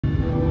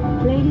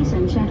Ladies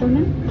and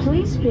gentlemen,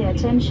 please pay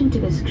attention to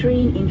the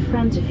screen in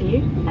front of you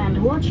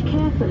and watch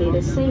carefully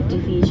the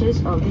safety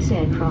features of this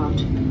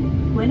aircraft.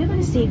 Whenever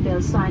the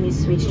seatbelt sign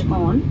is switched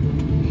on,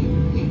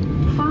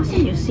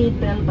 fasten your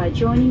seatbelt by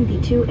joining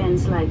the two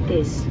ends like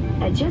this.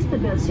 Adjust the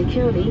belt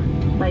securely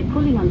by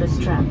pulling on the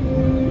strap.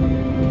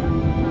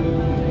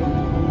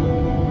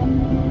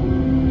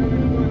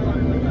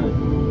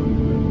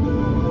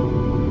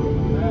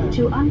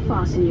 To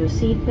unfasten your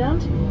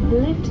seatbelt,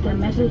 lift the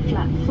metal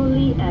flap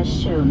fully as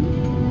shown.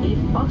 If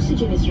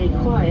oxygen is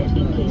required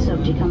in case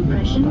of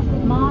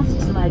decompression,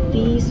 masks like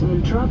these will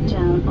drop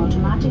down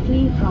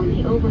automatically from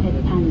the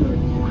overhead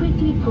panel.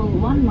 Quickly pull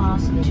one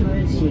mask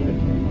towards you.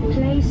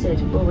 Place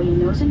it over your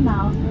nose and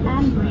mouth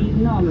and breathe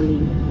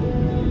normally.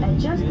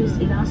 Adjust this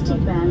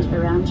elastic band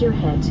around your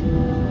head.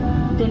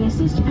 Then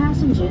assist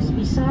passengers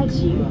beside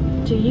you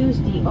to use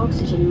the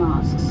oxygen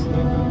masks.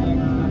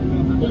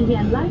 In the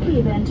unlikely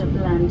event of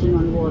landing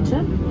on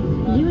water,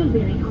 you will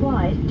be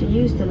required to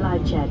use the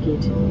life jacket.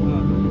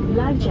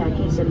 Life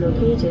jackets are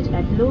located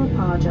at lower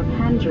part of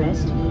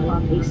handrest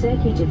of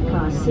executive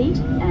class seat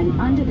and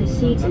under the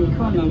seats in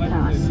economy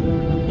class.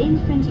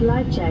 Infant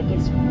life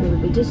jackets will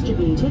be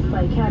distributed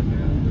by cabin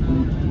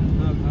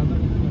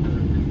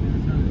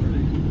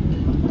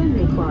when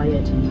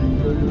required.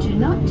 Do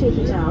not take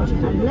it out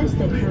unless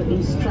the crew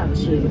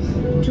instructs you.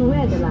 To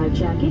wear the life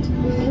jacket,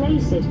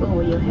 place it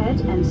over your head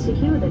and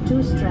secure the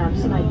two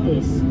straps like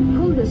this.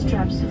 Pull the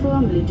straps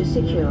firmly to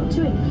secure.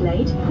 To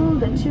inflate, pull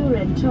the two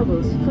red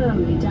toggles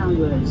firmly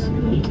downwards.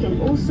 It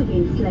can also be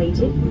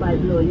inflated by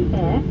blowing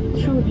air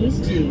through these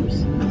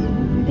tubes.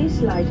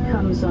 This light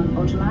comes on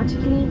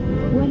automatically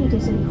when it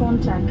is in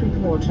contact with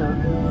water.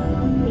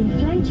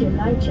 Inflate your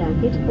life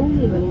jacket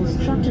only when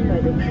instructed by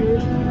the crew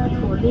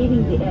before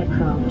leaving the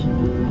aircraft.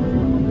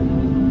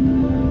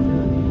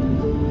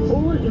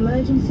 All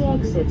emergency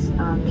exits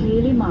are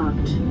clearly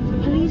marked.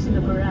 Please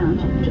look around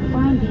to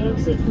find the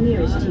exit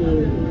nearest to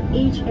you.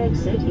 Each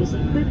exit is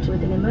equipped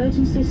with an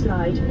emergency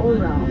slide or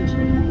round.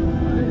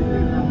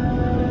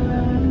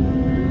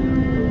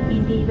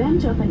 In the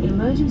event of an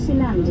emergency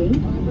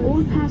landing,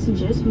 all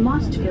passengers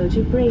must go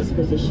to brace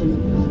position.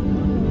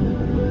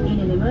 In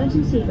an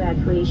emergency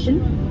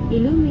evacuation,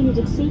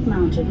 illuminated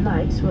seat-mounted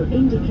lights will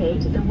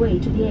indicate the way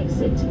to the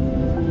exit.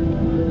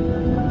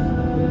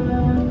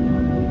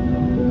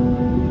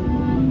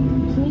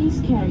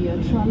 Please carry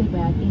your trolley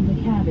bag in the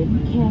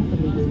cabin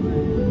carefully.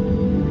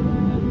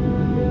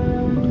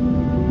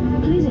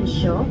 Please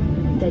ensure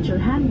that your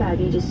hand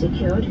baggage is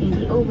secured in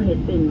the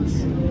overhead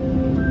bins.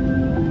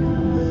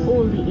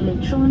 All the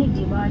electronic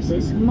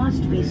devices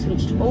must be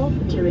switched off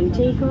during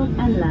takeoff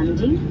and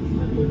landing,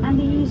 and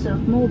the use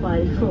of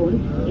mobile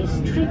phone is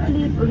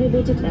strictly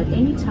prohibited at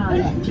any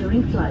time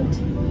during flight.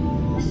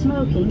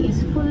 Smoking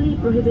is fully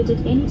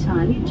prohibited any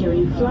time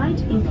during flight,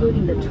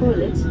 including the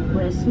toilets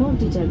where smoke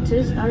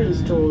detectors are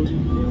installed.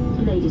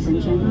 Ladies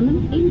and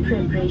gentlemen, in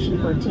preparation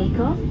for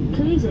takeoff,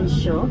 please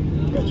ensure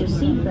that your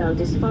seat belt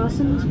is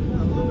fastened,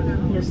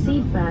 your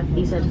seat back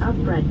is at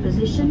upright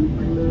position,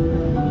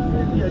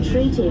 your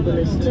tray table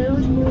is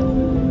stowed,